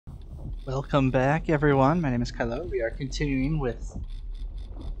Welcome back, everyone. My name is Kylo. We are continuing with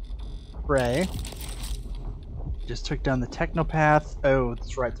Ray. Just took down the Technopath. Oh,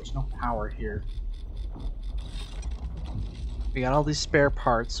 that's right. There's no power here. We got all these spare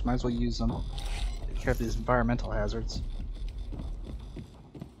parts. Might as well use them. Take care of these environmental hazards.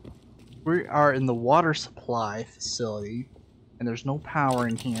 We are in the water supply facility, and there's no power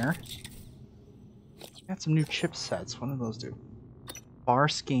in here. Got some new chipsets. What do those do? Bar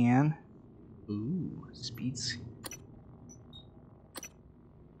scan. Ooh, speed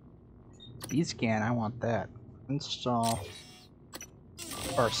scan, I want that. Install.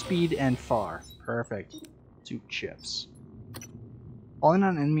 Or speed and far. Perfect. 2 chips. Falling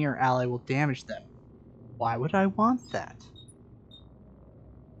on an enemy or ally will damage them. Why would I want that?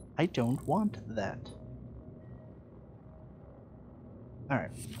 I don't want that.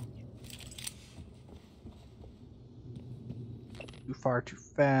 Alright. Too far, too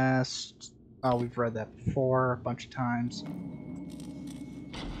fast. Oh, we've read that before a bunch of times.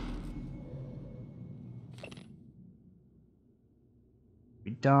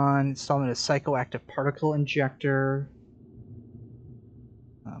 Be done. Installing a psychoactive particle injector.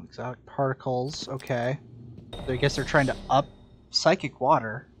 Exotic particles. Okay. So I guess they're trying to up psychic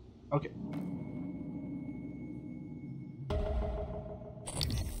water. Okay.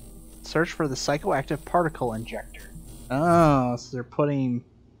 Search for the psychoactive particle injector. Oh, so they're putting...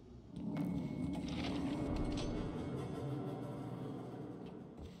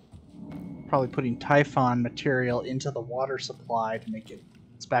 probably putting Typhon material into the water supply to make it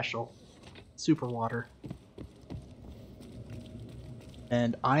special. Super water.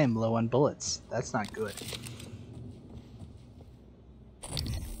 And I am low on bullets. That's not good.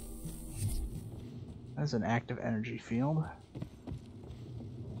 That's an active energy field.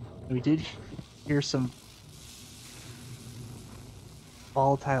 We did hear some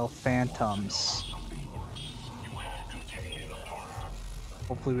volatile phantoms.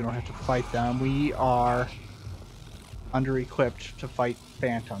 Hopefully we don't have to fight them. We are under-equipped to fight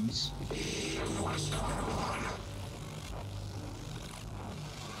phantoms. I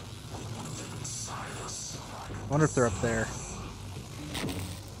wonder if they're up there.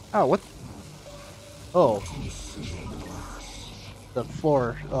 Oh, what? Oh. The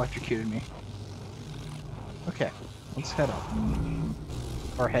floor electrocuted me. Okay, let's head up.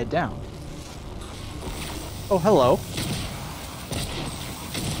 Or head down. Oh, hello.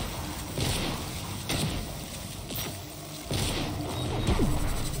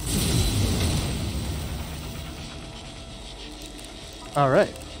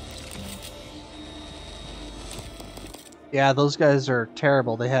 Alright. Yeah, those guys are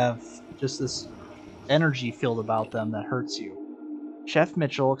terrible. They have just this energy field about them that hurts you. Chef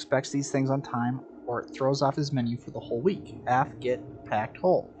Mitchell expects these things on time, or it throws off his menu for the whole week. Half get packed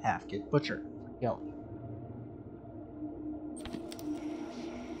whole, half get butchered. Yellow.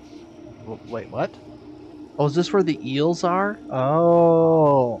 Wait, what? Oh, is this where the eels are?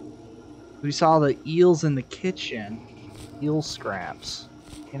 Oh. We saw the eels in the kitchen. Eel scraps.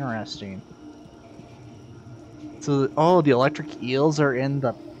 Interesting. So, oh, the electric eels are in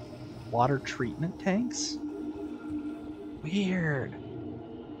the water treatment tanks? Weird.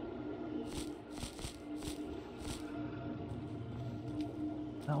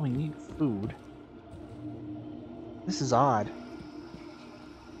 Well, we need food. This is odd.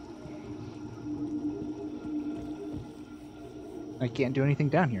 I can't do anything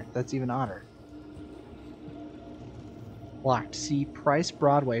down here. That's even odder. Locked. See Price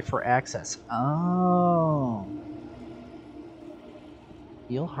Broadway for access. Oh.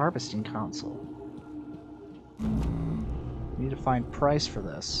 Eel harvesting console. We need to find Price for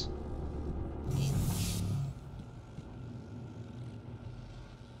this.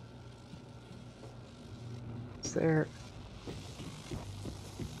 Is there...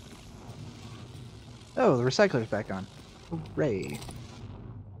 Oh, the recycler's back on. Hooray.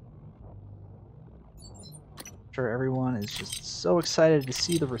 I'm sure everyone is just so excited to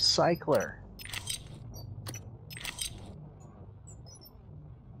see the recycler.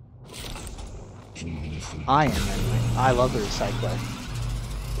 I am, anyway. I love the recycler.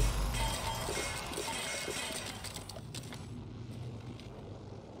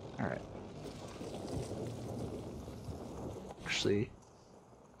 Alright. Actually,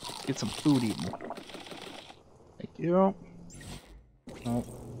 let's get some food eaten. Thank you. Oh.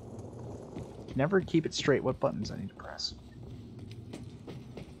 Never keep it straight. What buttons I need to press?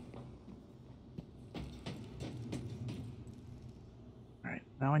 Alright,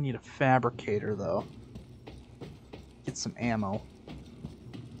 now I need a fabricator though. Get some ammo.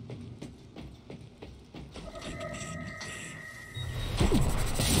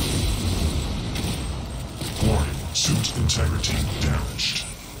 Suit integrity damaged.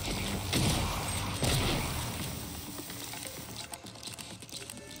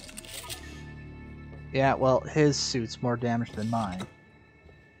 Yeah, well, his suit's more damaged than mine.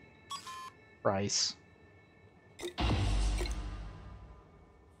 Price.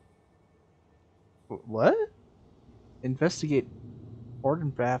 What? Investigate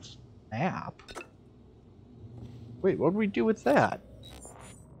Ordenbath's map? Wait, what did we do with that?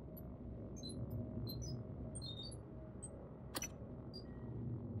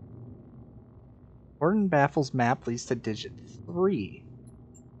 Ordenbaffle's map leads to digit 3.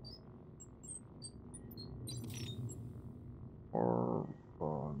 Or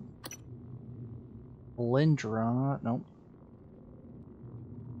Lindra, nope.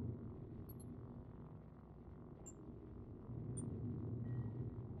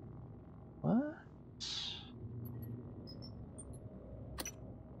 What?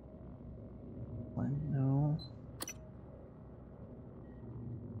 No.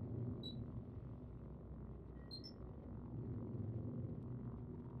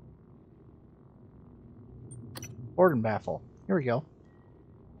 Ordenbaffle. Here we go.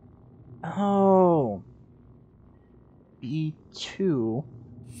 Oh. B2.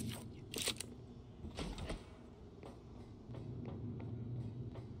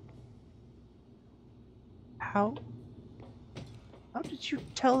 How did you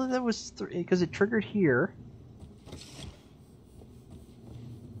tell that that was 3? Because it triggered here.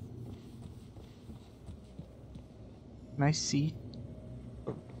 Can I see?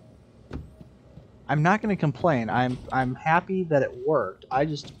 I'm not going to complain. I'm happy that it worked. I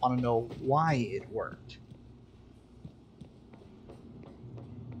just want to know why it worked.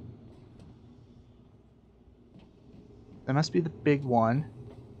 That must be the big one.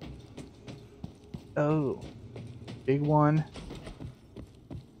 Oh. Big one.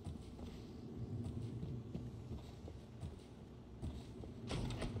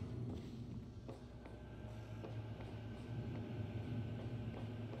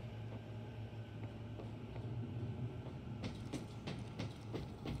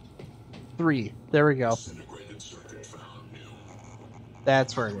 Three. There we go.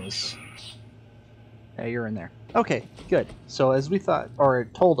 That's where it is. Yeah, you're in there. Okay, good. So as we thought, or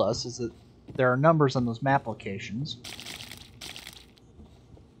it told us, is that there are numbers on those map locations.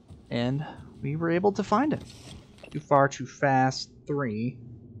 And we were able to find it. Too far, too fast, 3.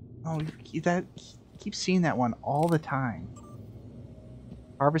 Oh, that keep seeing that one all the time.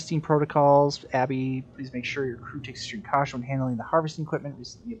 Harvesting protocols. Abby, please make sure your crew takes extreme caution when handling the harvesting equipment.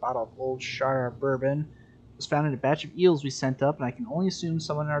 Recently, a bottle of old Shara bourbon was found in a batch of eels we sent up, and I can only assume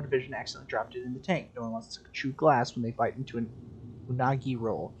someone in our division accidentally dropped it in the tank. No one wants to chew glass when they bite into an unagi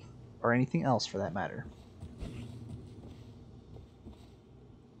roll, or anything else for that matter.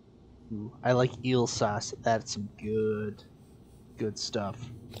 Ooh, I like eel sauce. That's some good stuff.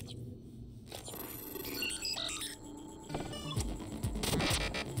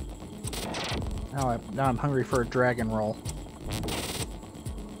 Now I'm hungry for a dragon roll.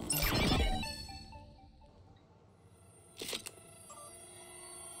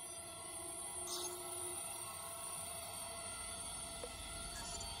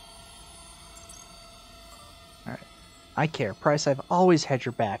 Alright. I care. Price, I've always had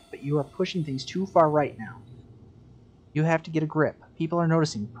your back, but you are pushing things too far right now. You have to get a grip. People are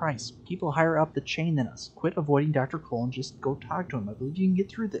noticing. Price, people higher up the chain than us. Quit avoiding Dr. Cole and just go talk to him. I believe you can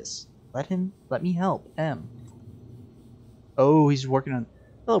get through this. Let me help. M. Oh, he's working on...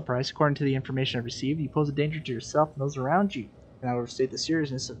 Hello, Price. According to the information I've received, you pose a danger to yourself and those around you. And I will overstate the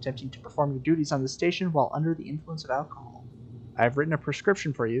seriousness of attempting to perform your duties on the station while under the influence of alcohol. I have written a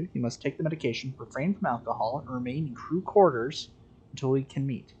prescription for you. You must take the medication, refrain from alcohol, and remain in crew quarters until we can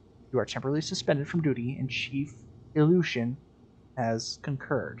meet. You are temporarily suspended from duty, and Chief Illusion has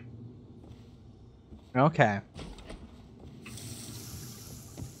concurred. Okay.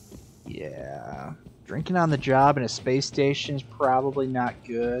 Yeah. Drinking on the job in a space station is probably not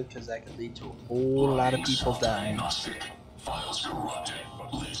good, because that could lead to a whole lot of people dying. Files corrupted,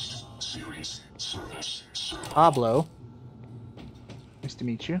 but list series service. Pablo. Nice to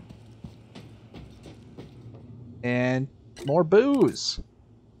meet you. And more booze.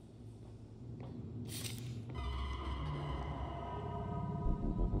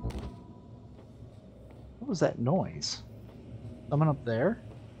 What was that noise? Someone up there?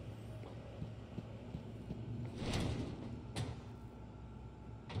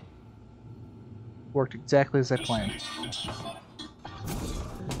 Worked exactly as I planned.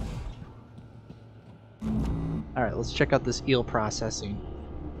 Alright, let's check out this eel processing.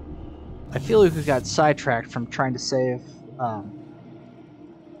 I feel like we got sidetracked from trying to save,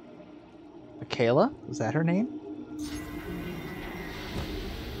 Michaela? Was that her name?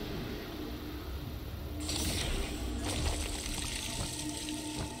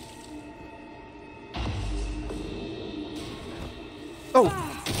 Oh!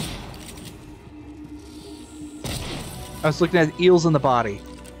 I was looking at eels in the body.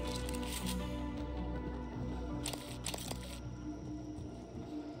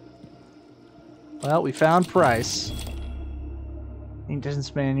 Well, we found Price.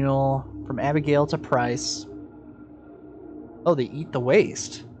 Maintenance manual from Abigail to Price. Oh, they eat the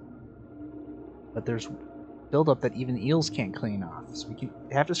waste. But there's buildup that even eels can't clean off, so we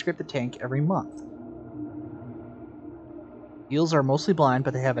have to scrape the tank every month. Eels are mostly blind,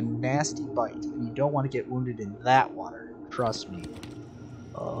 but they have a nasty bite, and you don't want to get wounded in that water. Trust me.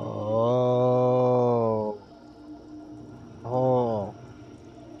 Oh. Oh.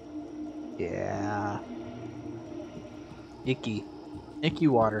 Yeah. Icky. Icky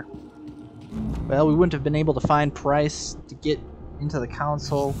water. Well, we wouldn't have been able to find Price to get into the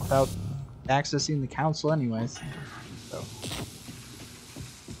console without accessing the console anyways. So.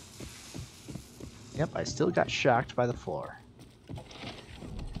 Yep, I still got shocked by the floor.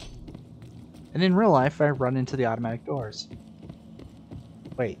 And in real life, I run into the automatic doors.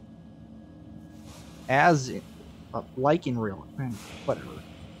 Wait. As in, like in real life. Whatever.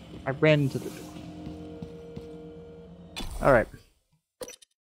 I ran into the door. Alright.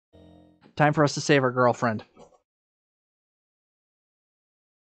 Time for us to save our girlfriend.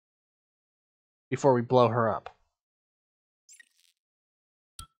 Before we blow her up.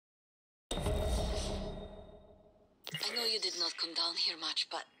 I know you did not come down here much,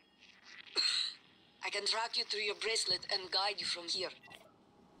 but I can track you through your bracelet and guide you from here.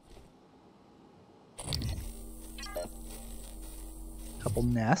 Couple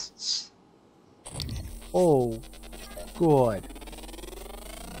nests. Oh, good.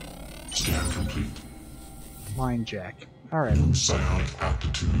 Scan complete. Line jack. Alright. New psionic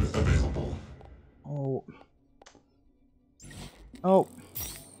aptitude available. Oh. Oh.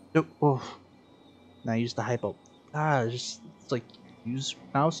 Nope. Oh. Now use the hypo. It's like use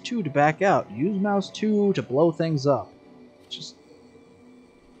mouse 2 to back out. Use mouse 2 to blow things up. It's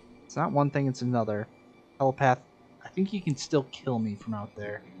not one thing, it's another. Telepath. I think he can still kill me from out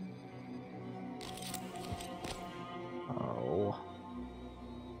there. Oh.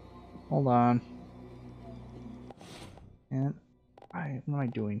 Hold on. And what am I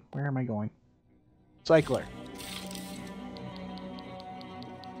doing? Where am I going? Cycler.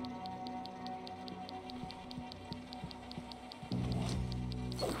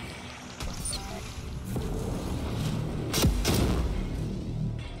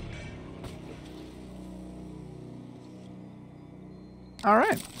 All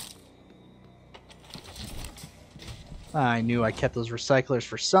right. I knew I kept those recyclers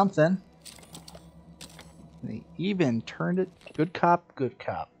for something. They even turned it. Good cop, good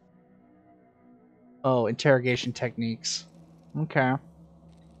cop. Oh, interrogation techniques. Okay.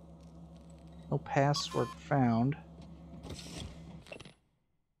 No password found.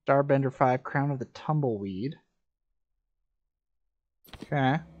 Starbender 5, Crown of the Tumbleweed.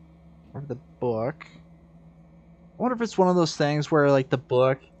 Okay. Or the book. I wonder if it's one of those things where, like, the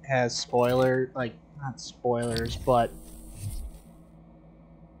book has not spoilers, but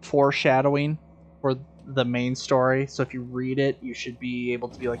foreshadowing for the main story. So if you read it, you should be able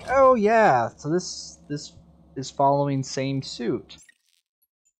to be like, oh yeah, so this is following same suit.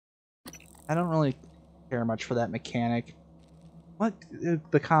 I don't really care much for that mechanic. What?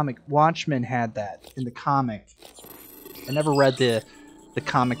 The comic Watchmen had that in the comic. I never read the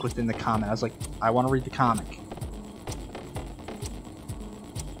comic within the comic. I was like, I want to read the comic.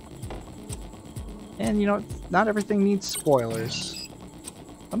 And you know, not everything needs spoilers.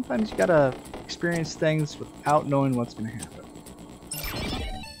 Sometimes you gotta experience things without knowing what's gonna happen.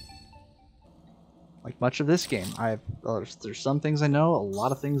 Like much of this game, there's some things I know, a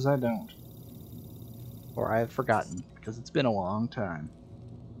lot of things I don't. Or I have forgotten, because it's been a long time.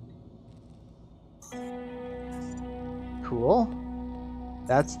 Cool.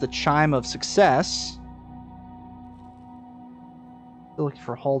 That's the chime of success. Still looking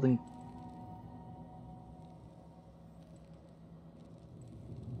for Holden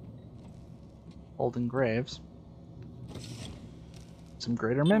Graves. Some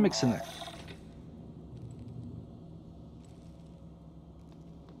greater mimics in there.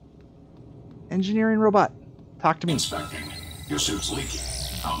 Engineering robot, talk to me. Inspecting. Your suit's leaking.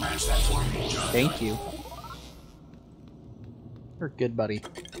 I'll manage that for you. Thank you. You're good, buddy.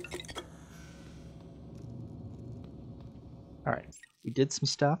 Alright, we did some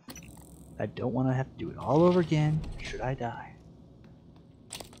stuff. I don't want to have to do it all over again, should I die.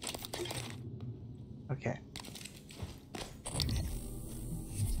 Okay.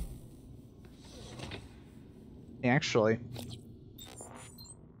 Actually,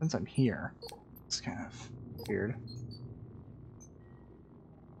 since I'm here, it's kind of weird.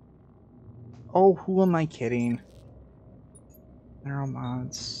 Oh, who am I kidding?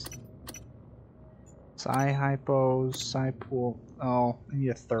 Neuromods. Psi hypos, Psi pool. Oh, I need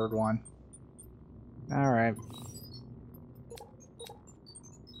a third one. Alright.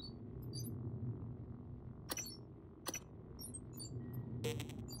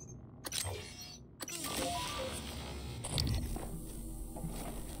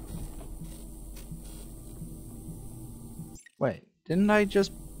 Wait, didn't I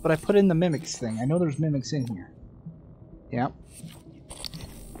just... But I put in the mimics thing. I know there's mimics in here. Yep.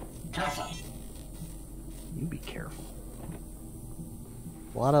 Careful. You be careful.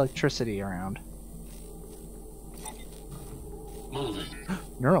 A lot of electricity around. Moving.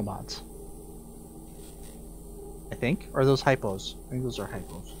 Neuromods. I think? Or are those hypos? I think those are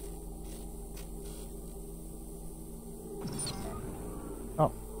hypos.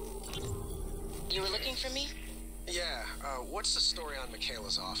 Oh. You were looking for me? Yeah, what's the story on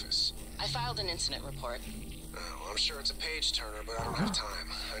Michaela's office? I filed an incident report. Oh, I'm sure it's a page turner, but I don't have time.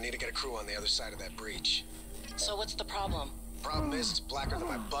 I need to get a crew on the other side of that breach. So what's the problem? Problem is, it's blacker than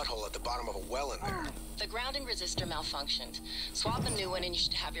my butthole at the bottom of a well in there. The grounding resistor malfunctioned. Swap a new one and you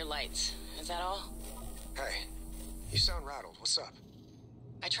should have your lights. Is that all? Hey, you sound rattled. What's up?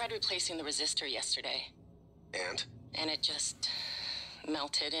 I tried replacing the resistor yesterday. And? And it just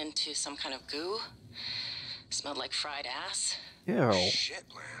melted into some kind of goo. Smelled like fried ass. Ew. Shit,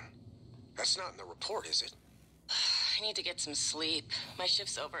 man. That's not in the report, is it? I need to get some sleep. My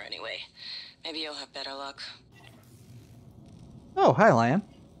shift's over anyway. Maybe you'll have better luck. Oh, hi, Lion.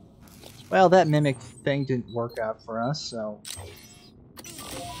 Well, that mimic thing didn't work out for us, so...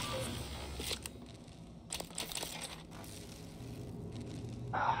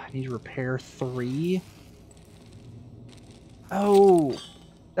 I need to repair 3. Oh!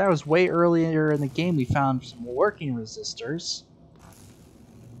 That was way earlier in the game. We found some working resistors.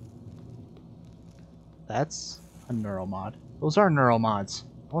 That's a neuromod. Those are neuromods.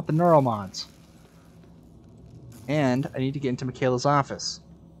 I want the neuromods. And I need to get into Michaela's office.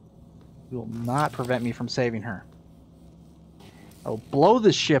 You will not prevent me from saving her. I'll blow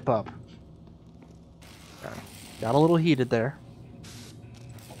this ship up. Okay. Got a little heated there.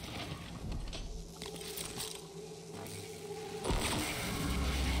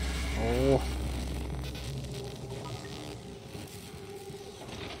 Oh.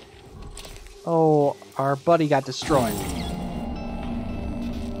 Oh, our buddy got destroyed.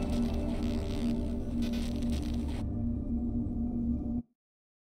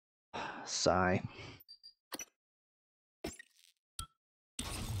 Sigh.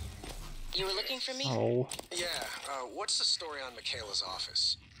 You were looking for me? Oh. Yeah, what's the story on Michaela's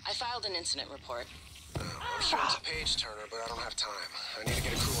office? I filed an incident report. I'm sure it's a page turner, but I don't have time. I need to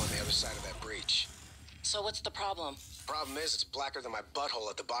get a crew on the other side of that breach. So what's the problem? Problem is, it's blacker than my butthole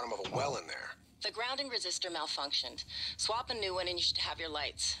at the bottom of a well in there. The grounding resistor malfunctioned. Swap a new one and you should have your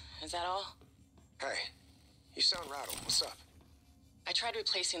lights. Is that all? Hey, you sound rattled. What's up? I tried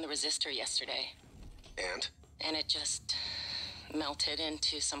replacing the resistor yesterday. And? And it just melted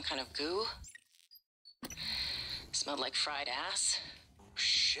into some kind of goo. Smelled like fried ass.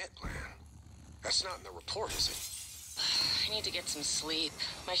 Shit, man. That's not in the report, is it? I need to get some sleep.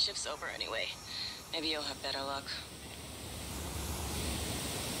 My shift's over anyway. Maybe you'll have better luck.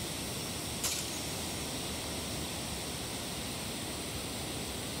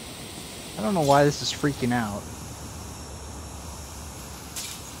 I don't know why this is freaking out.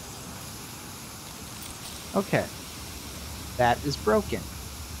 Okay. That is broken.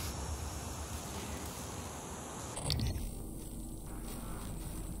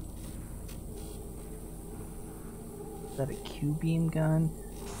 Is that a Q-beam gun?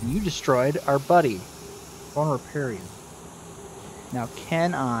 You destroyed our buddy. I want to repair you. Now,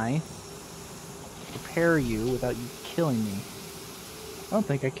 can I repair you without you killing me? I don't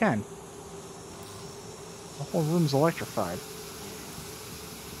think I can. The whole room's electrified.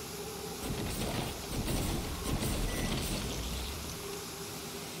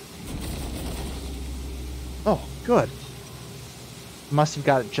 Oh, good. Must have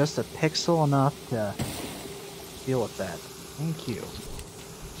got just a pixel enough to deal with that. Thank you.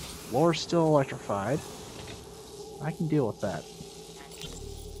 Floor's still electrified. I can deal with that.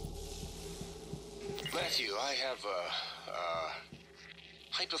 Matthew, I have a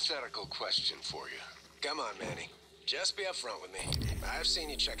hypothetical question for you. Come on, Manny. Just be upfront with me. I've seen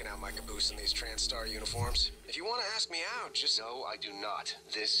you checking out my caboose in these TranStar uniforms. If you want to ask me out, just... No, I do not.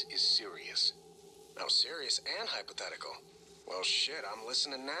 This is serious. No, serious and hypothetical. Well, shit, I'm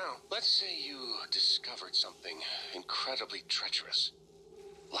listening now. Let's say you discovered something incredibly treacherous.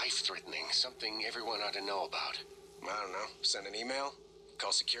 Life-threatening, something everyone ought to know about. I don't know. Send an email?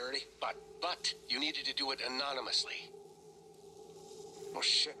 Call security? But you needed to do it anonymously. Well,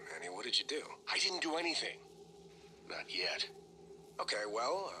 shit, Manny, what did you do? I didn't do anything. Not yet. Okay,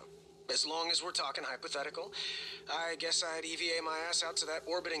 well, as long as we're talking hypothetical, I guess I'd EVA my ass out to that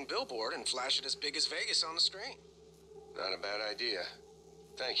orbiting billboard and flash it as big as Vegas on the screen. Not a bad idea.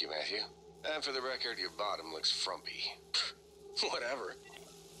 Thank you, Matthew. And for the record, your bottom looks frumpy. Whatever.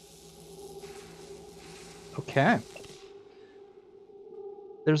 Okay.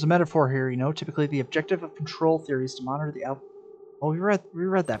 There's a metaphor here, you know. Typically, the objective of control theory is to monitor the out. Oh, we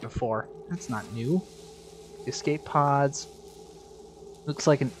read that before. That's not new. Escape pods. Looks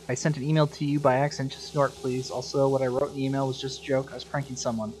like I sent an email to you by accident. Just ignore it, please. Also, what I wrote in the email was just a joke. I was pranking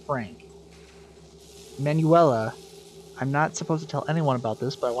someone. Frank. Manuela. I'm not supposed to tell anyone about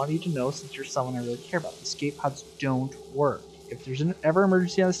this, but I want you to know since you're someone I really care about. Escape pods don't work. If there's an ever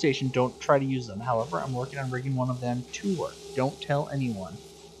emergency on the station, don't try to use them. However, I'm working on rigging one of them to work. Don't tell anyone.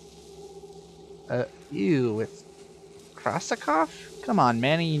 You with Krasakov? Come on,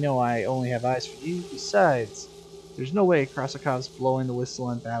 Manny, you know I only have eyes for you. Besides, there's no way Krasakov's blowing the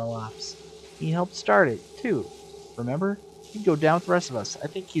whistle in battle ops. He helped start it, too. Remember? He'd go down with the rest of us. I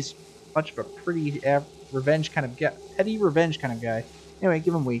think he's much of a pretty revenge kind of guy. Petty revenge kind of guy. Anyway,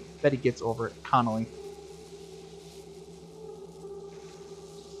 give him a week. Bet he gets over it. Connolly.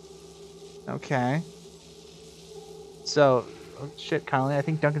 Okay. So, oh shit, Connolly, I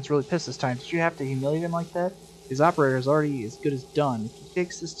think Duncan's really pissed this time. Did you have to humiliate him like that? His operator is already as good as done. If he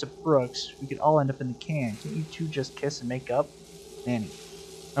takes this to Brooks, we could all end up in the can. Can't you two just kiss and make up? Manny.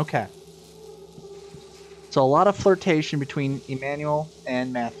 Okay. So a lot of flirtation between Emmanuel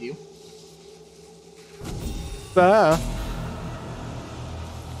and Matthew. Oh.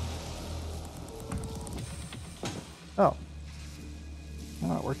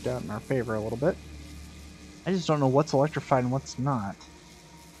 Well, it worked out in our favor a little bit. I just don't know what's electrified and what's not.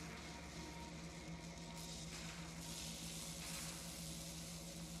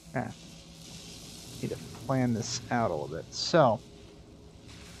 Ah. Need to plan this out a little bit. So.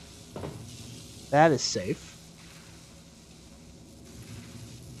 That is safe.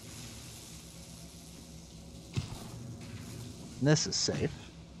 And this is safe.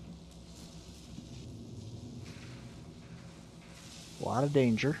 A lot of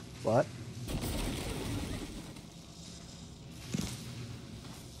danger, but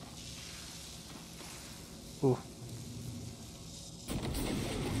ooh.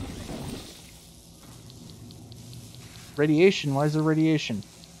 Radiation, why is there radiation?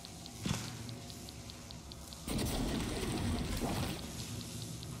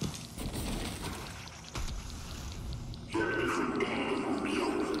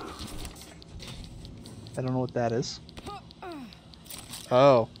 I don't know what that is.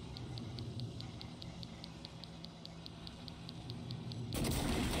 Oh.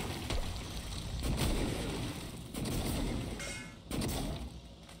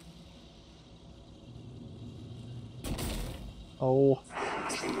 Oh.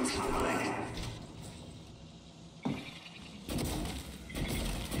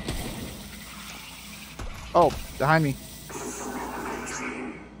 Oh, behind me.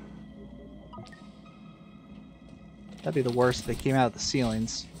 That'd be the worst if they came out of the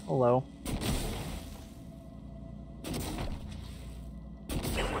ceilings. Hello.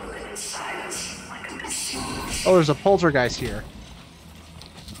 Oh, there's a poltergeist here.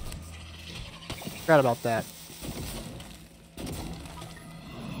 Forgot about that.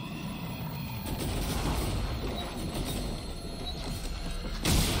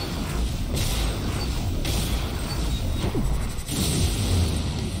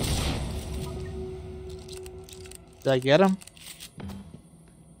 Did I get him?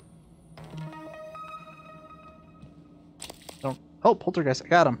 Don't. Oh, poltergeist! I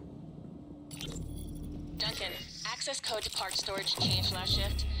got him. Duncan, access code to park storage changed last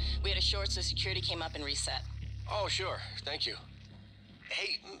shift. We had a short, so security came up and reset. Oh, sure. Thank you.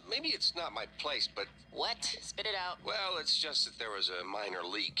 Hey, maybe it's not my place, but... What? Spit it out. Well, it's just that there was a minor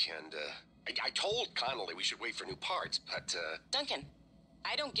leak, and, I told Connolly we should wait for new parts, but, Duncan,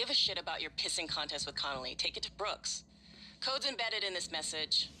 I don't give a shit about your pissing contest with Connolly. Take it to Brooks. Code's embedded in this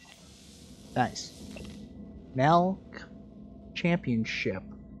message. Nice. Malk Championship.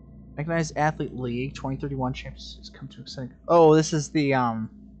 Mechanized Athlete League 2031 champions come to extend. Oh, this is the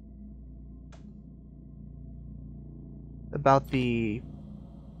about the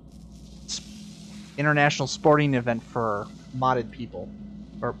international sporting event for modded people,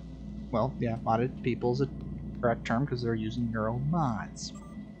 or well, yeah, modded people is a correct term because they're using neural mods.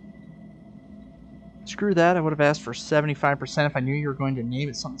 Screw that, I would have asked for 75% if I knew you were going to name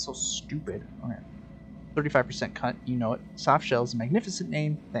it something so stupid. Okay. 35% cut, you know it. Soft shell is a magnificent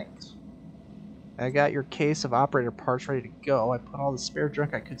name. Thanks. I got your case of operator parts ready to go. I put all the spare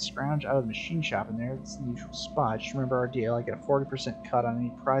junk I could scrounge out of the machine shop in there. It's the usual spot. Just remember our deal. I get a 40% cut on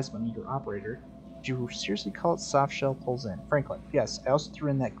any prize money your operator. Did you seriously call it soft shell pulls in? Franklin, yes. I also threw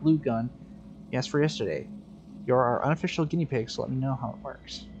in that glue gun you asked for yesterday. You're our unofficial guinea pig, so let me know how it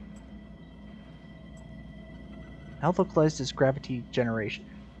works. Health localized is gravity generation.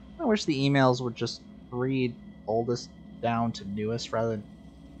 I wish the emails would just read oldest down to newest rather than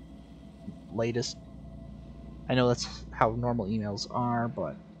latest. I know that's how normal emails are,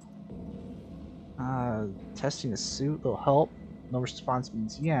 but testing the suit will help. No response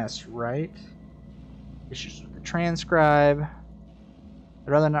means yes, right? Issues with the transcribe. I'd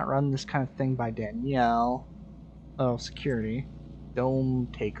rather not run this kind of thing by Danielle. Oh, security. Dome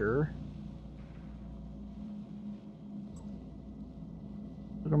taker.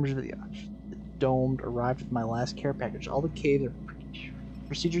 The domed arrived with my last care package. All the caves are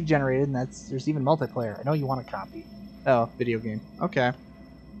procedure generated, and there's even multiplayer. I know you want a copy. Oh, video game. Okay.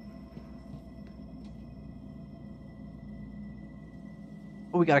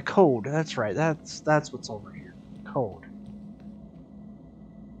 Oh, we got a code. That's right. That's what's over here. Code.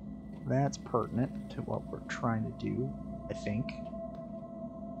 That's pertinent to what we're trying to do, I think.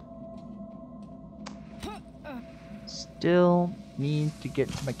 Still need to get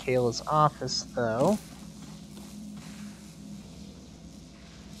to Michaela's office, though.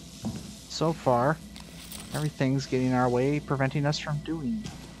 So far, everything's getting our way, preventing us from doing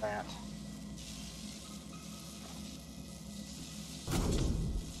that.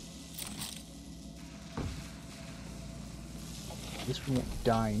 At least we won't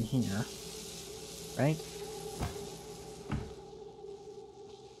die in here, right?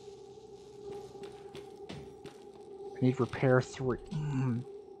 I need repair 3.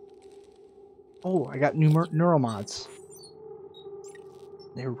 Oh, I got new neuromods.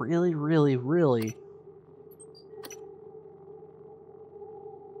 They're really, really, really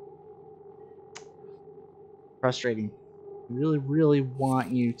frustrating. Really, really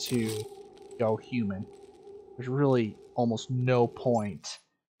want you to go human. There's really almost no point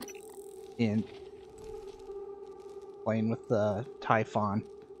in playing with the Typhon.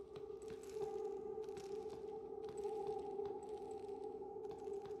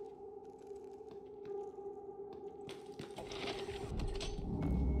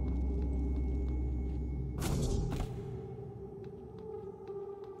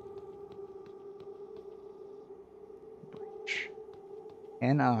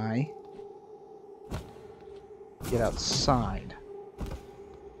 Can I get outside?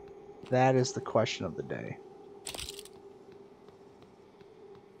 That is the question of the day.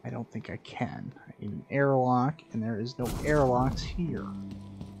 I don't think I can. I need an airlock, and there is no airlocks here.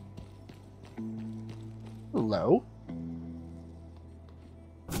 Hello?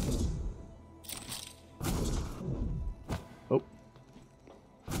 Oh.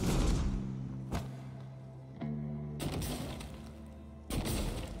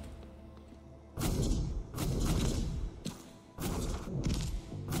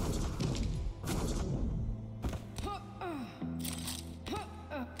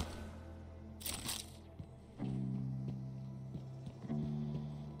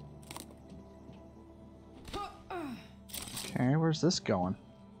 Okay, where's this going?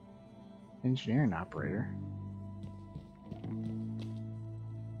 Engineering operator.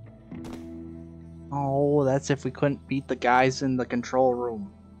 Oh, that's if we couldn't beat the guys in the control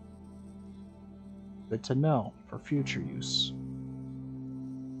room. Good to know for future use.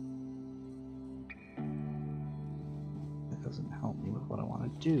 That doesn't help me with what I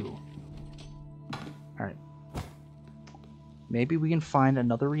want to do. Alright. Maybe we can find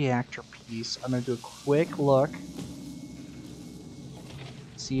another reactor piece. I'm going to do a quick look.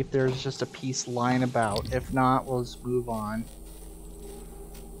 See if there's just a piece lying about. If not, we'll just move on.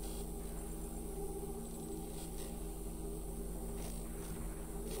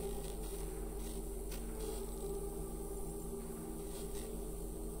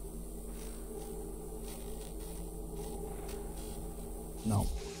 No.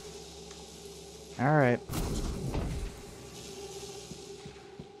 All right.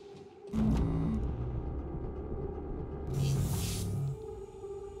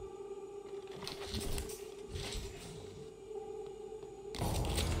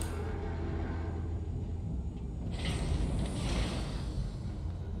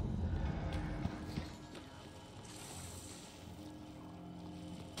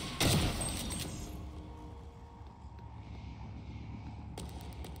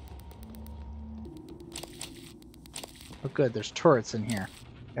 Oh good, there's turrets in here.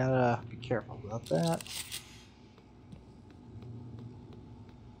 Gotta be careful of about that.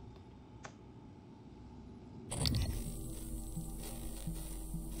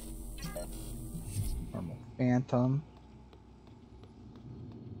 Normal phantom.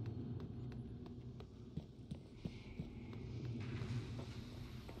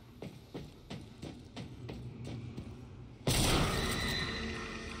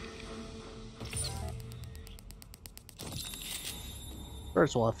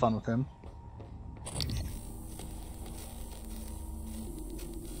 First, we'll have fun with him.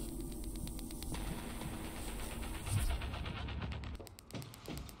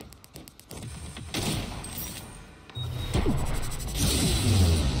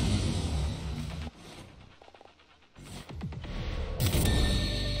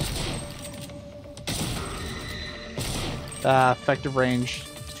 Effective range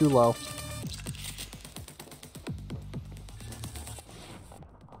too low.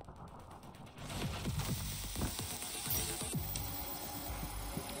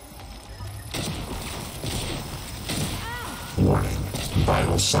 Warning.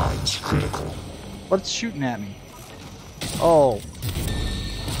 Vital signs critical. What's shooting at me? Oh.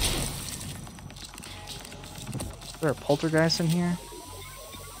 Is there a poltergeist in here?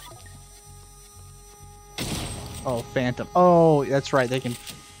 Oh, phantom. Oh, that's right. They can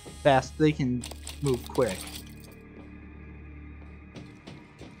they can move quick.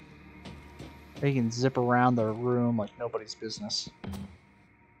 They can zip around the room like nobody's business.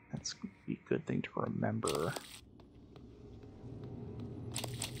 That's a good thing to remember.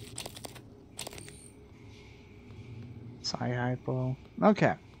 Psy-hypo.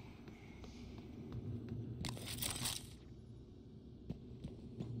 Okay.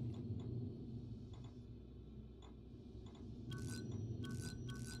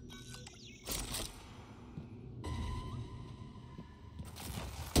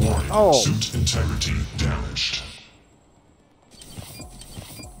 Warning. Oh. Suit integrity damaged.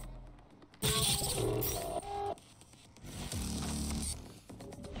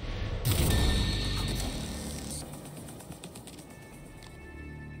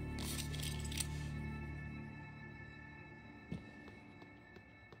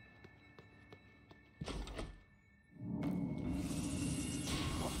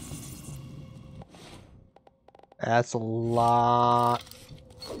 That's a lot.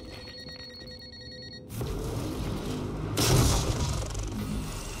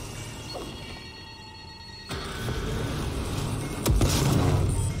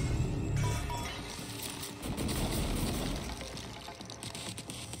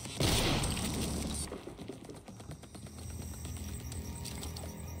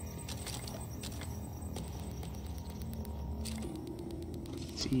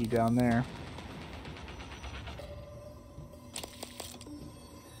 See you down there.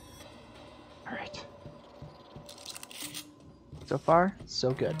 Alright. So far,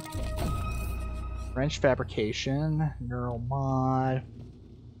 so good. Wrench fabrication, neural mod.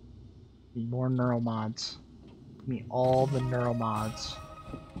 Need more neural mods. Give me all the neural mods.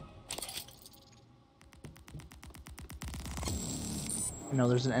 I know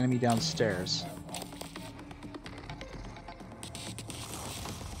there's an enemy downstairs.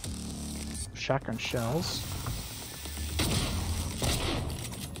 Shotgun shells.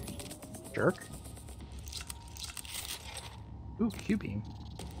 Jerk. Ooh, Q-beam.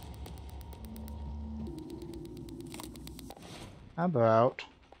 How about...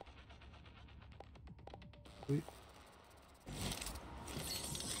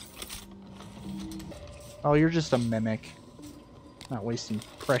 Oh, you're just a mimic. Not wasting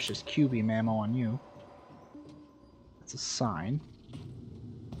precious Q-beam ammo on you. That's a sign.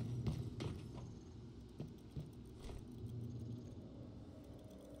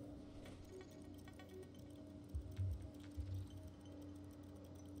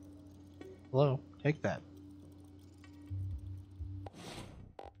 Hello, take that.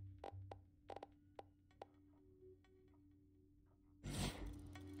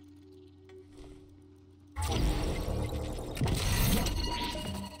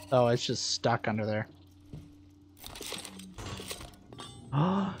 Oh, it's just stuck under there.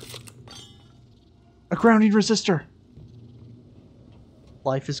 A grounding resistor!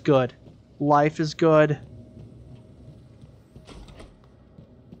 Life is good. Life is good.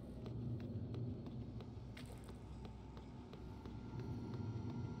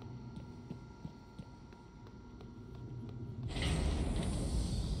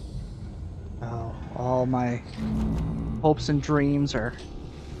 Oh, all my hopes and dreams are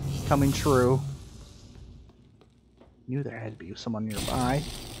coming true. Knew there had to be someone nearby.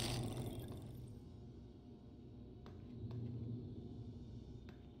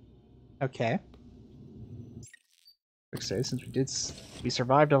 Okay. Quick say, since we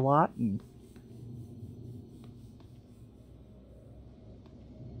survived a lot and.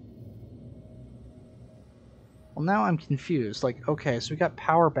 Well, now I'm confused. Like, okay, so we got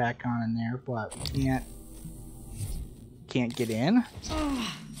power back on in there, but we can't get in?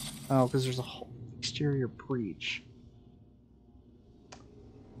 Oh, because there's a whole exterior breach.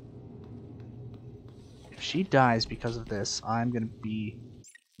 If she dies because of this, I'm gonna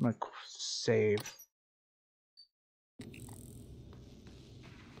save.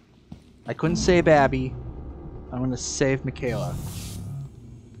 I couldn't save Abby. I'm gonna save Michaela.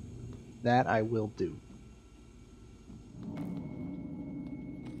 That I will do.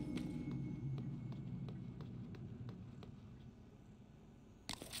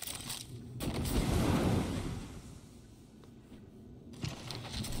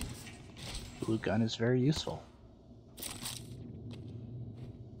 Blue gun is very useful.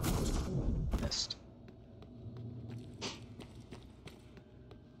 Missed.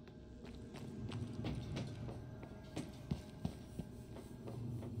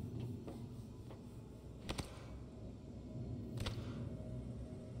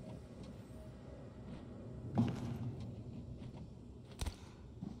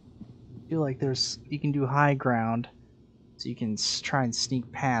 I feel like you can do high ground, so you can try and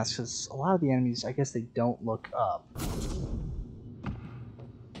sneak past, because a lot of the enemies, I guess they don't look up.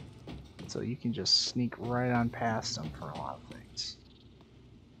 So you can just sneak right on past them for a lot of things.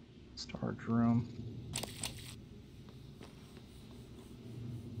 Storage room.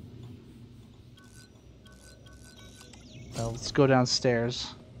 Well, let's go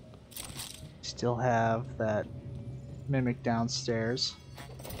downstairs. Still have that mimic downstairs.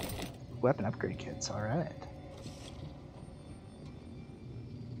 Weapon upgrade kits, alright.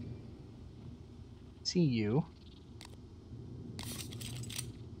 See you.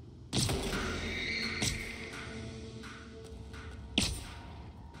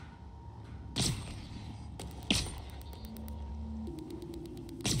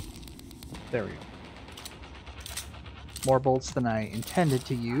 There we go. More bolts than I intended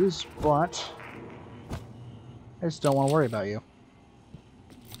to use, but I just don't want to worry about you.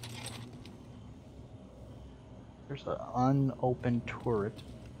 There's an unopened turret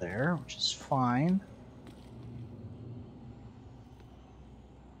there, which is fine.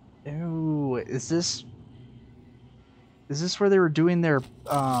 Ooh, is this where they were doing their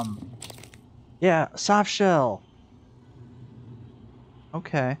yeah, soft shell.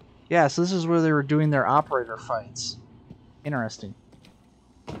 Okay. Yeah, so this is where they were doing their operator fights. Interesting.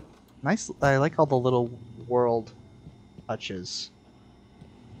 Nice. I like all the little world touches.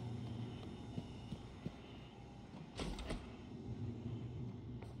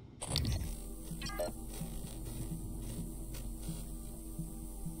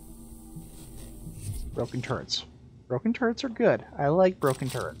 Broken turrets. Broken turrets are good. I like broken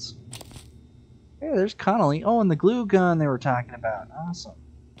turrets. Hey, there's Connolly. Oh, and the glue gun they were talking about. Awesome.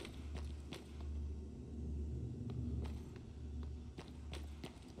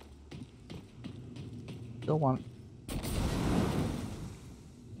 Still want.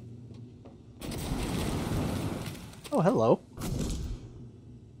 Oh, hello.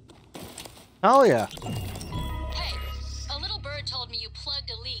 Talia. Hey, a little bird told me you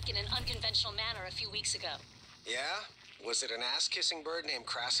plugged a leak in an unconventional manner a few weeks ago. Yeah? Was it an ass-kissing bird named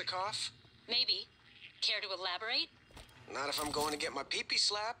Krasikov? Maybe. Care to elaborate? Not if I'm going to get my pee-pee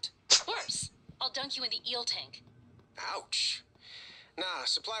slapped. Worse. I'll dunk you in the eel tank. Ouch. Nah,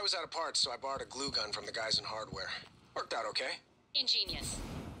 supply was out of parts, so I borrowed a glue gun from the guys in hardware. Worked out okay. Ingenious.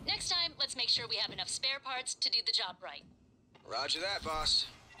 Next time, let's make sure we have enough spare parts to do the job right. Roger that, boss.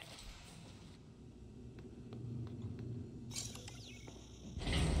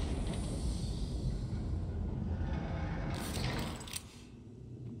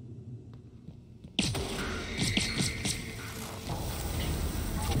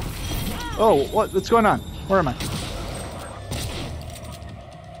 Oh, what's going on? Where am I?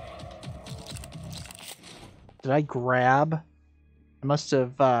 Did I grab? I must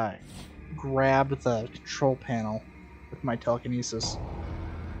have grabbed the control panel with my telekinesis.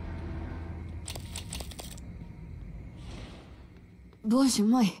 Боже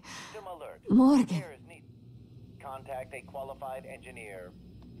мой, Sim alert. Morgan. Repair is needed. Contact a qualified engineer.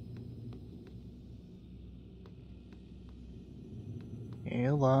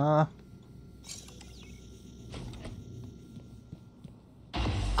 Ayla.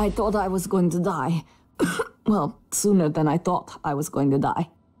 I thought I was going to die. Well, sooner than I thought I was going to die.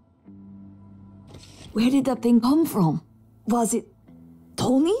 Where did that thing come from? Was it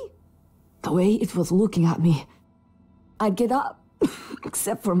Tony? The way it was looking at me. I'd get up,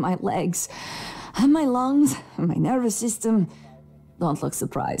 Except for my legs. And my lungs, and my nervous system. Don't look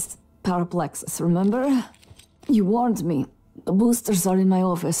surprised. Paraplexus, remember? You warned me. The boosters are in my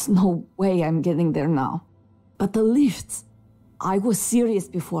office. No way I'm getting there now. But the lifts... I was serious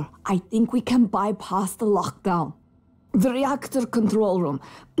before. I think we can bypass the lockdown. The reactor control room.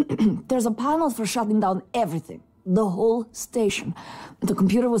 There's a panel for shutting down everything. The whole station. The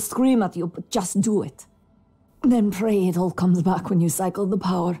computer will scream at you, but just do it. Then pray it all comes back when you cycle the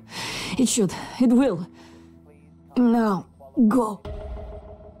power. It should. It will. Now, go.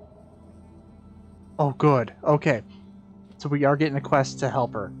 Oh, good. Okay. So we are getting a quest to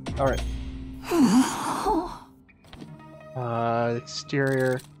help her. Alright.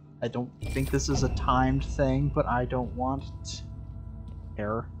 Exterior. I don't think this is a timed thing, but I don't want it.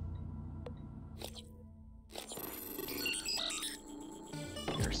 Error.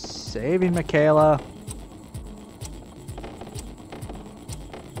 You're saving Michaela.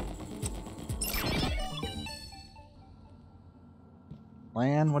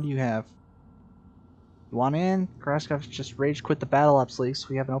 Lan, what do you have? You want in? Kraskov just rage quit the battle ops league, so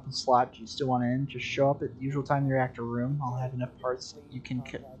we have an open slot. Do you still want in? Just show up at the usual time in the reactor room. I'll have enough parts you can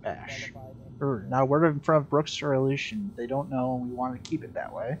bash. Now, word in front of Brooks or Illusion. They don't know, and we want to keep it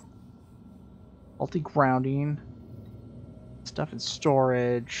that way. Multi-grounding. Stuff in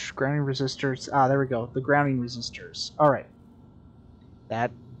storage. Grounding resistors. Ah, there we go. The grounding resistors. Alright.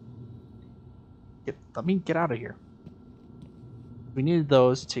 That... Let me get out of here. We needed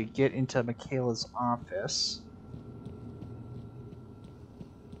those to get into Michaela's office.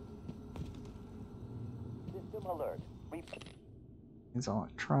 System alert. It's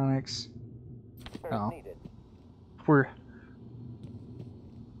electronics. Oh. Needed. We're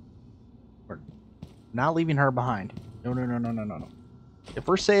not leaving her behind. No, no, no, no, no, no, no. If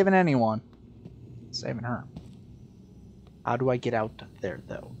we're saving anyone, saving her. How do I get out there,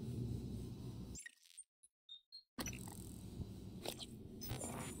 though?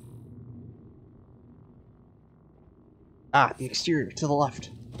 Ah, the exterior, to the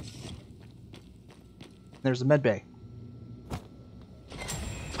left. There's a med bay.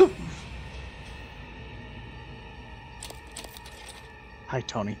 Hi,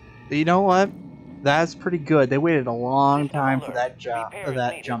 Tony. You know what? That's pretty good. They waited a long time for that jump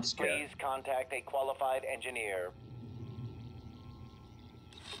scare. Please contact a qualified engineer.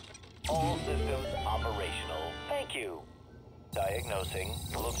 All systems operational. Thank you. Diagnosing.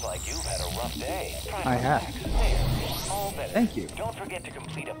 Looks like you've had a rough day. I have. All better. Thank you. Don't forget to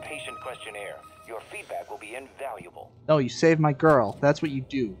complete a patient questionnaire. Your feedback will be invaluable. No, you saved my girl. That's what you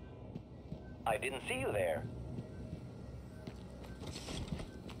do. I didn't see you there.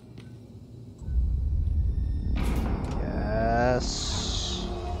 Yes.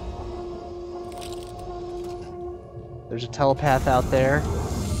 There's a telepath out there.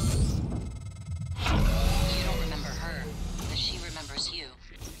 You don't remember her, but she remembers you.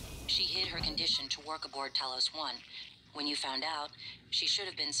 She hid her condition to work aboard Talos 1. When you found out, she should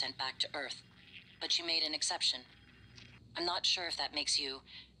have been sent back to Earth. But you made an exception. I'm not sure if that makes you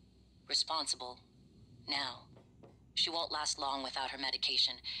responsible now. She won't last long without her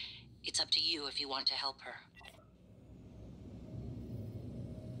medication. It's up to you if you want to help her.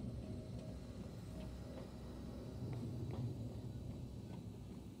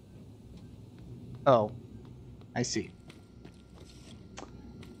 Oh, I see.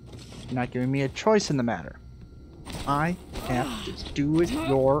 You're not giving me a choice in the matter. I have to do it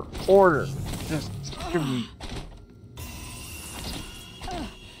your order. Just give me...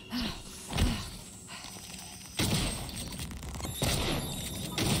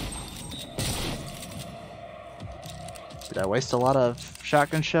 Did I waste a lot of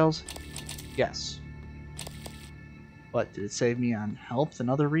shotgun shells? Yes. But did it save me on health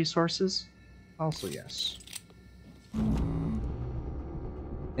and other resources? Also yes.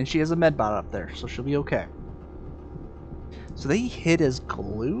 And she has a medbot up there, so she'll be okay. So they hid his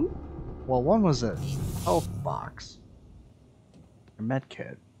glue? Well, one was a health box. A med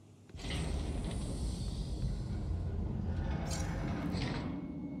kit.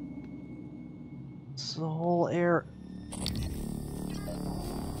 It's the whole air...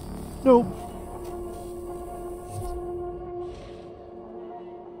 Nope.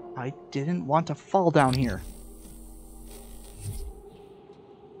 I didn't want to fall down here.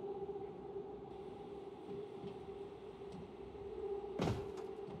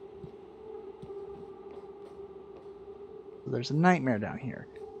 There's a nightmare down here.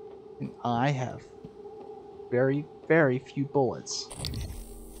 And I have very, very few bullets.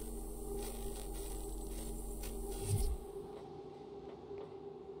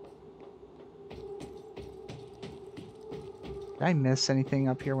 Did I miss anything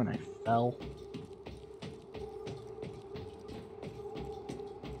up here when I fell?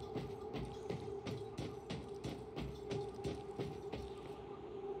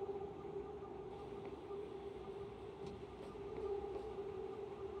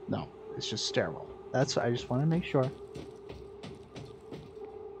 No, it's just stairwell. That's I just want to make sure.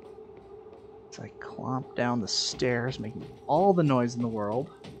 So I clomp down the stairs, making all the noise in the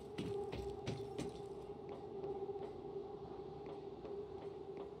world.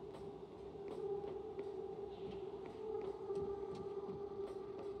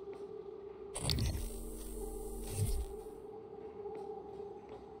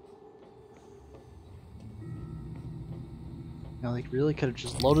 You know, they really could have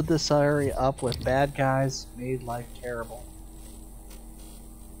just loaded this area up with bad guys, made life terrible.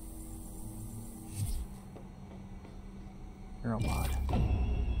 Neuromod.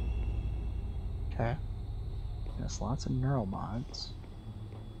 Okay. There's lots of neuromods.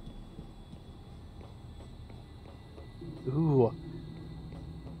 Ooh.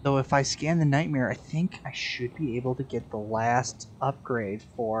 So if I scan the nightmare, I think I should be able to get the last upgrade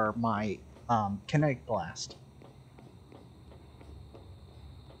for my kinetic blast.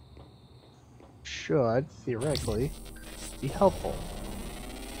 Should, theoretically, be helpful.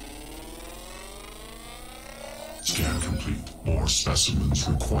 Scan complete. More specimens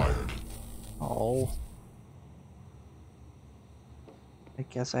required. Oh. I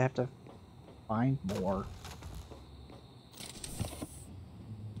guess I have to find more.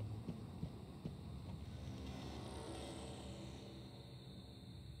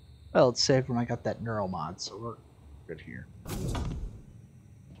 Well, it's safe when I got that neuromod, so we're good here.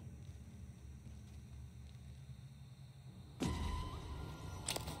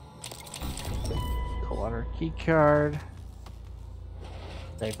 Water key card.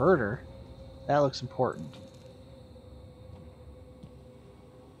 Diverter. That looks important.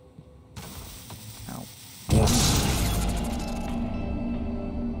 Ow.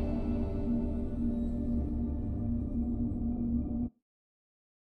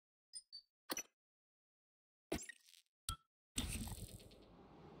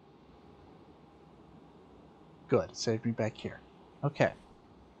 Good. Saved me back here. Okay.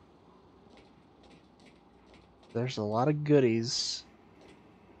 There's a lot of goodies.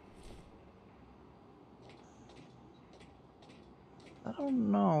 I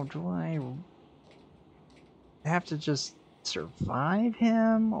don't know, do I have to just survive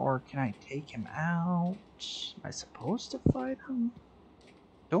him, or can I take him out? Am I supposed to fight him?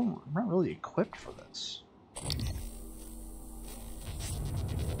 I'm not really equipped for this.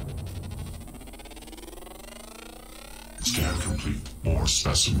 Scan complete. More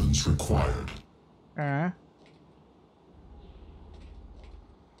specimens required.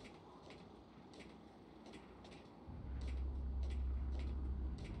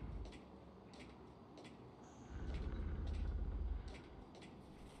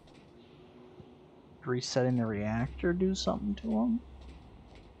 Resetting the reactor do something to him?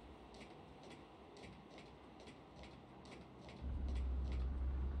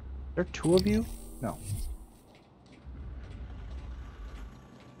 Are there two of you? No.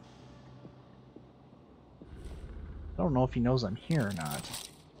 I don't know if he knows I'm here or not.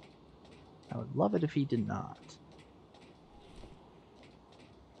 I would love it if he did not.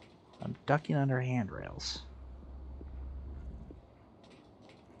 I'm ducking under handrails.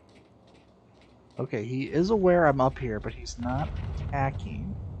 Okay, he is aware I'm up here, but he's not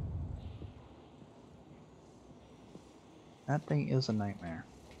attacking. That thing is a nightmare.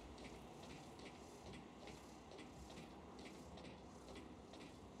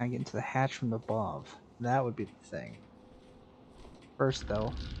 I get into the hatch from above. That would be the thing. First,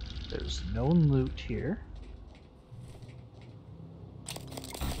 though, there's no loot here.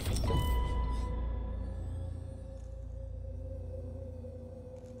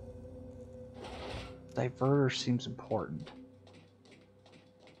 Diverter seems important.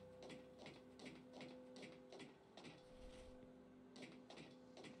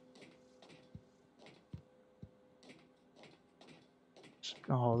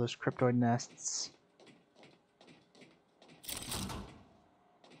 Oh, there's cryptoid nests.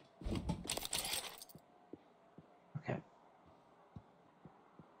 Okay.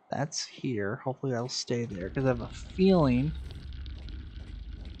 That's here. Hopefully that'll stay there, because I have a feeling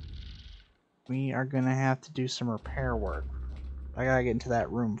we are gonna have to do some repair work. I gotta get into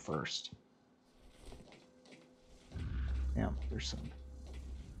that room first. Yeah, there's some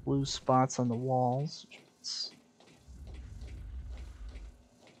blue spots on the walls. Let's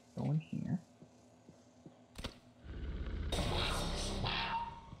go in here.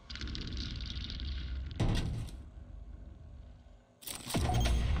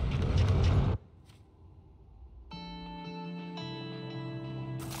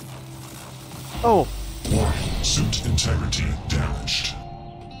 Oh! Warning, suit integrity damaged.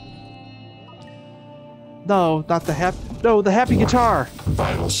 No, not the happy. No, the happy guitar!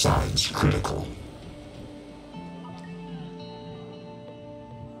 Vital signs critical.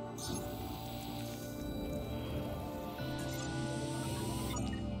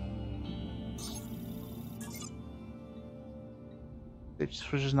 The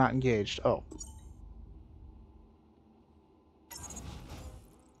switch is not engaged. Oh.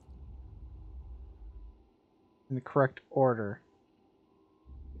 In the correct order.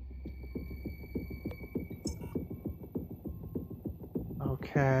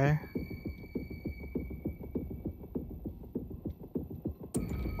 Okay.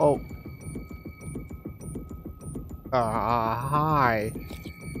 Oh. Hi.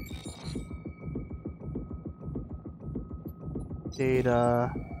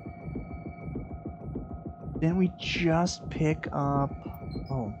 Data. Didn't we just pick up...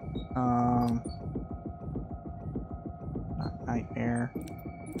 Oh. Not nightmare.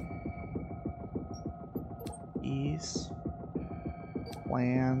 Ease.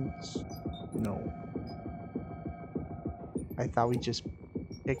 Plans. No. I thought we just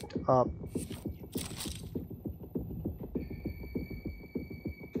picked up...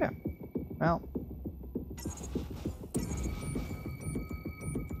 Yeah. Well.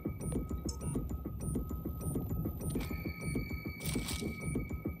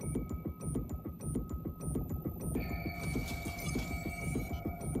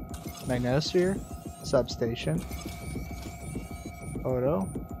 Magnetosphere. Substation. Photo.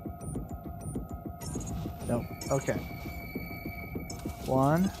 Nope. Okay.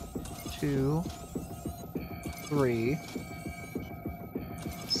 1, 2, 3,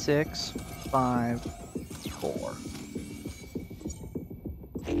 6, 5, 4.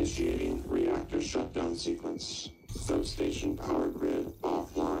 Initiating reactor shutdown sequence. Substation power grid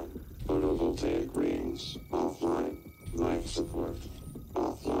offline. Photovoltaic rings offline. Life support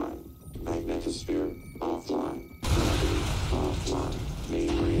offline. Magnetosphere offline. Gravity offline.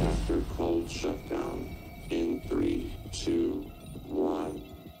 Main reactor cold shutdown. In 3, 2, 1.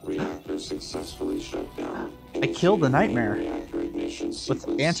 Reactor successfully shut down. I killed the nightmare Reactor ignition with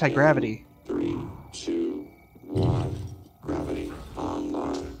sequence anti-gravity. 3, 2, 1. Gravity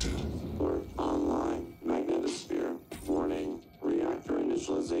online. Port online. Magnetosphere. Warning. Reactor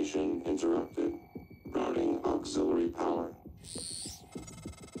initialization interrupted. Routing auxiliary power.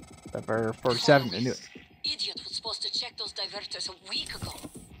 Number 47. I knew it. Idiot was supposed to check those diverters a week ago.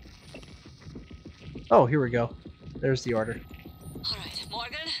 Oh, here we go. There's the order. All right,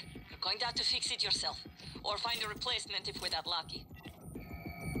 Morgan, you're going to have to fix it yourself. Or find a replacement if we're that lucky.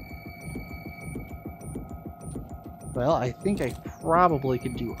 Well, I think I probably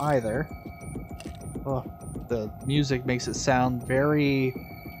could do either. Oh, the music makes it sound very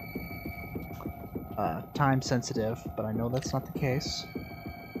time sensitive, but I know that's not the case.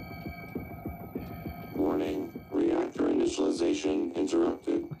 Warning. Reactor initialization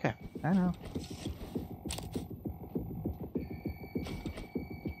interrupted. Okay, I know.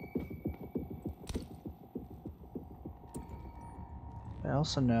 I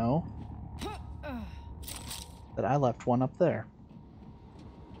also know that I left one up there.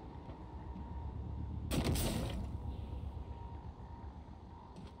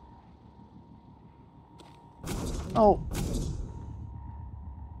 Oh.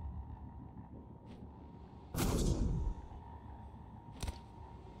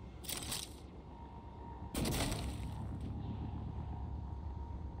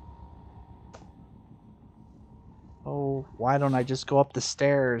 Oh, why don't I just go up the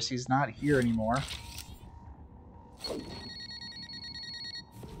stairs? He's not here anymore.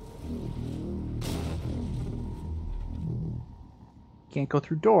 Can't go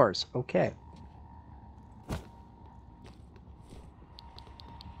through doors. Okay.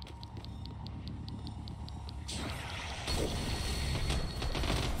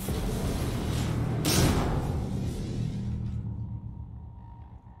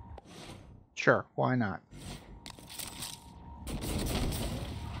 Sure, why not?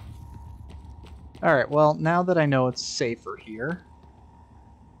 Alright, well, now that I know it's safer here...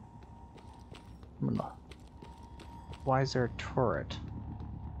 Why is there a turret?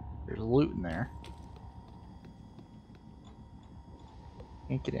 There's loot in there.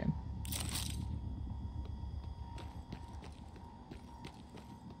 Can't get in.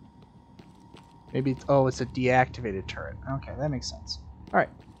 Maybe it's... Oh, it's a deactivated turret. Okay, that makes sense. Alright.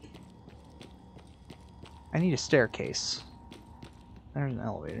 I need a staircase. There's an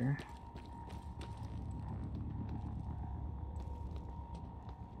elevator.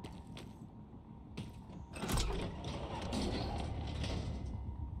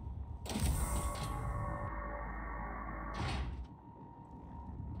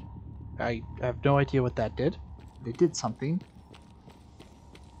 I have no idea what that did. It did something.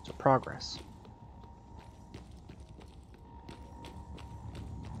 It's a progress.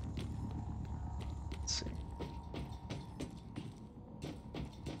 Let's see.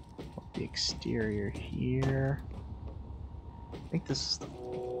 The exterior here. I think this is the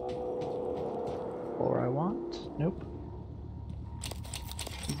floor I want. Nope.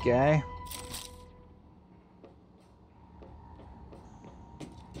 Okay.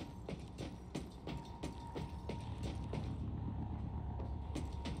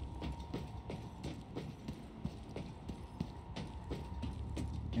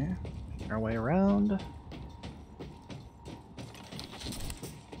 Yeah, our way around.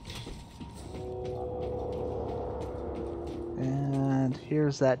 And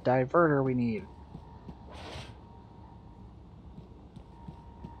here's that diverter we need.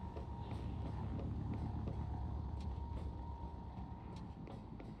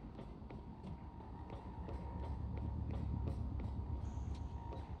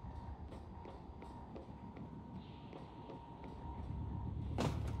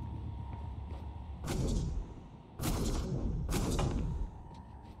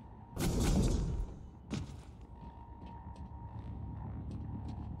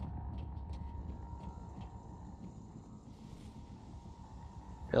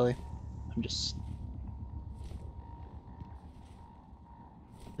 Really? I'm just...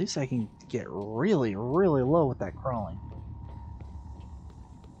 At least I can get really, really low with that crawling.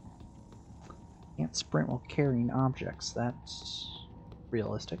 Can't sprint while carrying objects. That's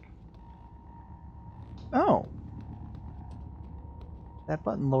realistic. Oh! That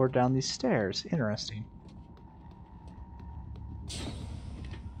button lowered down these stairs. Interesting.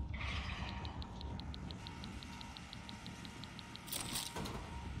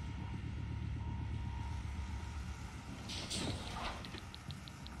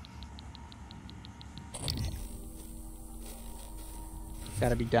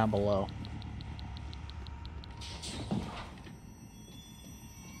 Gotta be down below.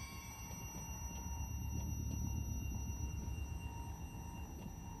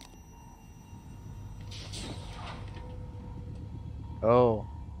 Oh.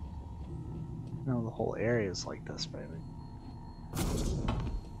 No, the whole area is like this, baby.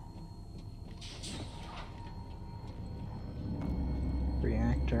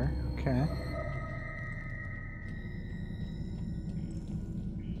 Reactor, okay.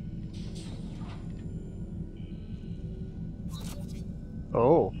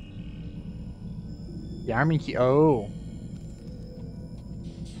 Oh. The army key. Oh.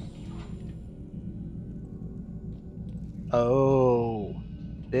 Oh.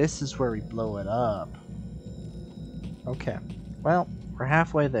 This is where we blow it up. Okay. Well, we're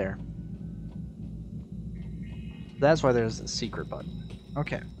halfway there. That's why there's a secret button.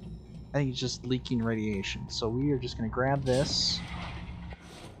 Okay. I think it's just leaking radiation. So we are just going to grab this.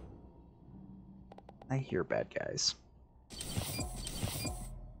 I hear bad guys.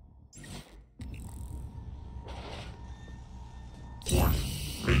 Warning.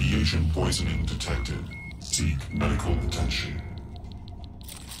 Radiation poisoning detected. Seek medical attention.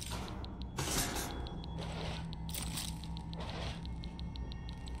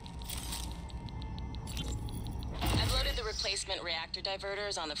 I've loaded the replacement reactor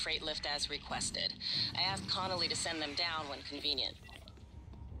diverters on the freight lift as requested. I asked Connolly to send them down when convenient.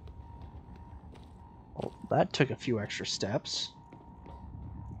 Well, that took a few extra steps.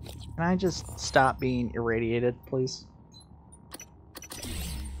 Can I just stop being irradiated, please?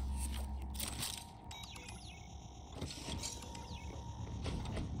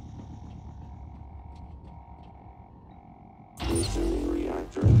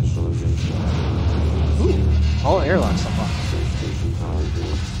 Reactor initialization. Ooh, all airlocks unlocked. Station power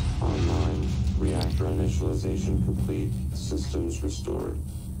grid online. Reactor initialization complete. Systems restored.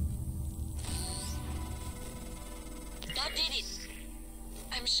 That did it.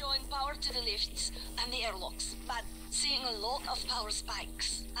 I'm showing power to the lifts and the airlocks, but seeing a lot of power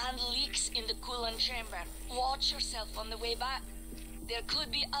spikes and leaks in the coolant chamber. Watch yourself on the way back. There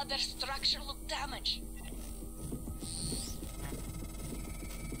could be other structural damage.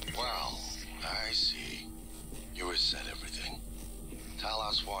 Well, I see. You reset everything.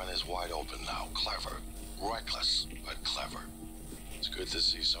 Talos 1 is wide open now. Clever. Reckless, but clever. It's good to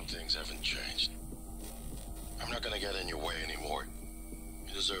see some things haven't changed. I'm not gonna get in your way anymore.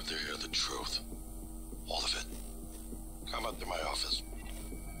 You deserve to hear the truth. All of it. Come up to my office.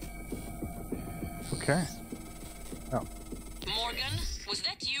 Okay. Oh. Morgan, was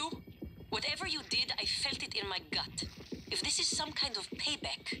that you? Whatever you did, I felt it in my gut. If this is some kind of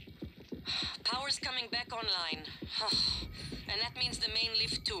payback. Power's coming back online. And that means the main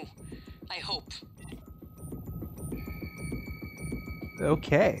lift too. I hope.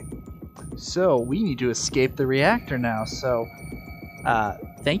 Okay. So we need to escape the reactor now. So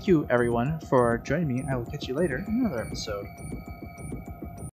thank you everyone for joining me. I will catch you later in another episode.